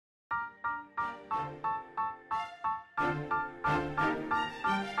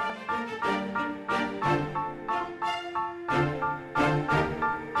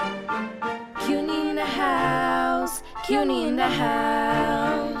CUNY in the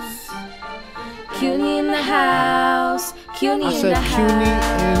house. CUNY in the house. CUNY I in said the CUNY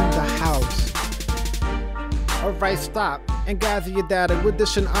in the house. house. Alright, stop and gather your data. We're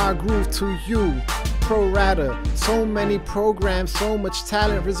dishing our groove to you. Pro rata. So many programs, so much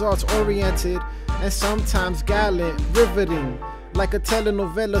talent, results oriented, and sometimes gallant, riveting. Like a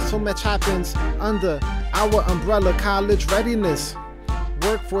telenovela, so much happens under our umbrella. College readiness,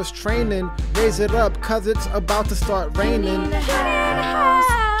 workforce training, raise it up cause it's about to start raining. CUNY in the house.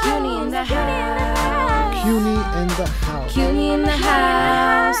 CUNY in the house. CUNY in the house. CUNY in the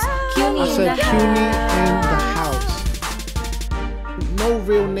house. CUNY I in the said CUNY in the house. house. No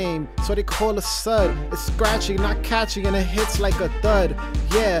real name, so they call us SUD. It's scratchy, not catchy, and it hits like a thud.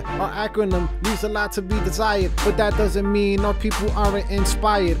 Yeah, our acronym leaves a lot to be desired, but that doesn't mean our people aren't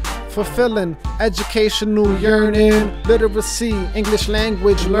inspired. Fulfilling educational yearning, literacy, English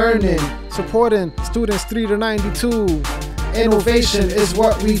language learning, supporting students 3 to 92. Innovation is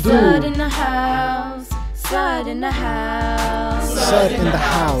what we do. SUD in the house. SUD in the house. SUD in the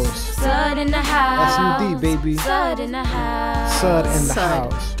house. SUD in the house. SMD, baby. SUD in the house. SUD in the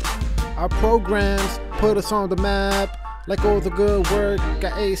house. Our programs put us on the map, like all the good work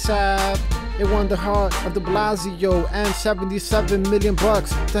got ASAP. It won the heart of the Blasio and 77 million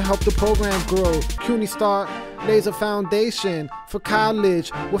bucks to help the program grow. CUNY Start lays a foundation for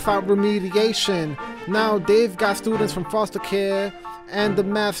college without remediation. Now they've got students from foster care, and the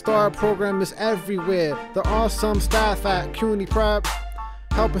Math Star program is everywhere. The awesome staff at CUNY Prep,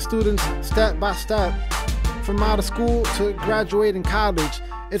 helping students step by step from out of school to graduating college.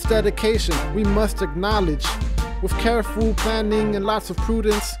 It's dedication we must acknowledge. With careful planning and lots of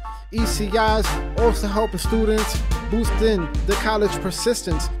prudence, ECIs also helping students, boosting the college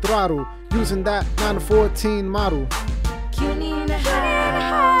persistence throttle, using that 9 to 14 model. CUNY in the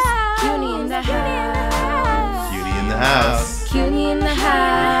house. CUNY in the house. CUNY in the house. CUNY in the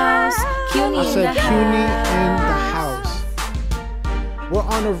house. CUNY I in the said CUNY in the house. house. We're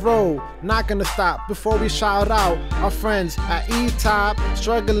on a roll, not gonna stop before we shout out our friends at E-Top.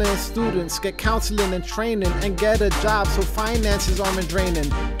 Struggling students get counseling and training and get a job so finances aren't draining.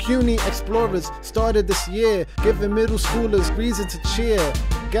 CUNY Explorers started this year, giving middle schoolers reason to cheer.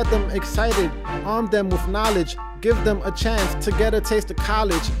 Get them excited, arm them with knowledge, give them a chance to get a taste of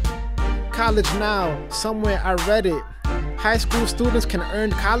college. College Now, somewhere I read it. High school students can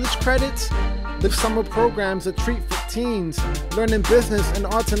earn college credits. The summer program's a treat for teens, learning business and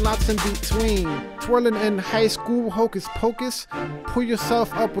arts and lots in between. Twirling in high school hocus pocus, pull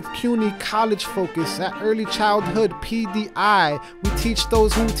yourself up with CUNY College Focus. At Early Childhood PDI, we teach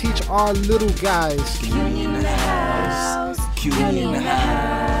those who teach our little guys. CUNY in the house. CUNY in the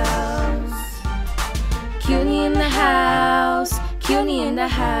house. CUNY in the house. CUNY in the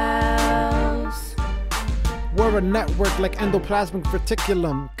house. We're a network like endoplasmic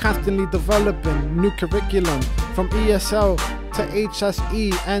reticulum, constantly developing new curriculum from ESL to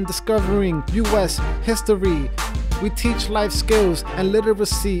HSE and discovering US history. We teach life skills and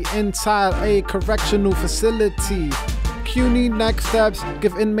literacy inside a correctional facility. CUNY Next Steps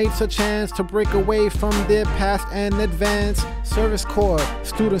give inmates a chance to break away from their past and advance. Service Corps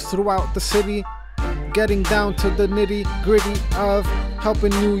students throughout the city, getting down to the nitty-gritty of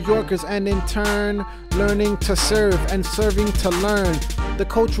helping New Yorkers and in turn learning to serve and serving to learn. The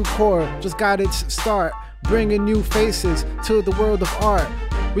Cultural Corps just got its start, bringing new faces to the world of art.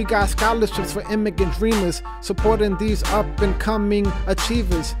 We got scholarships for immigrant dreamers, supporting these up-and-coming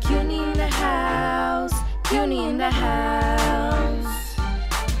achievers. CUNY in the house. CUNY in the house.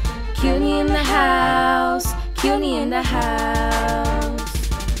 CUNY in the house. CUNY in the house.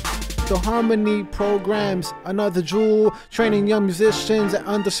 The Harmony programs, another jewel, training young musicians at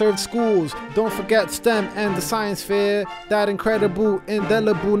underserved schools. Don't forget STEM and the science fair, that incredible,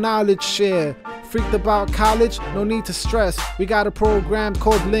 indelible knowledge share. Freaked about college? No need to stress. We got a program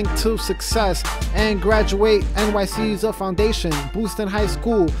called Link to Success. And Graduate NYC's a foundation, boosting high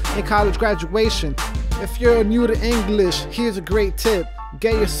school and college graduation. If you're new to English, here's a great tip.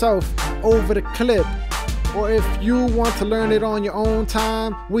 Get yourself over the clip. Or if you want to learn it on your own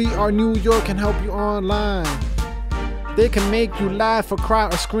time, we are New York can help you online. They can make you laugh or cry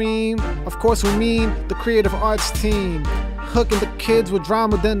or scream. Of course we mean the creative arts team. Hooking the kids with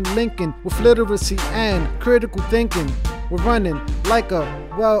drama, then linking with literacy and critical thinking. We're running like a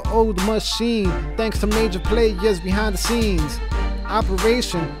well-oiled machine, thanks to major players behind the scenes.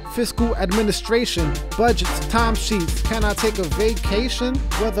 Operation, fiscal administration, budgets, timesheets. Can I take a vacation?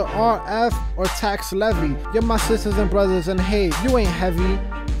 Whether RF or tax levy, you're my sisters and brothers, and hey, you ain't heavy.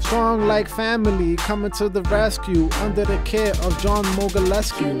 Strong like family, coming to the rescue under the care of John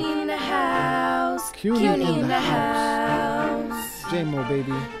Mogilescu. CUNY in the house. CUNY in the house. J-Mo,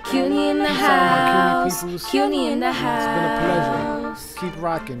 baby. CUNY in the Peace out, my house. CUNY peoples. CUNY in the house. It's been a pleasure. Keep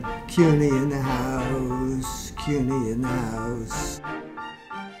rocking. CUNY in the house. CUNY in the house.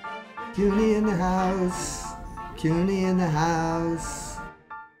 CUNY in the house. CUNY in the house.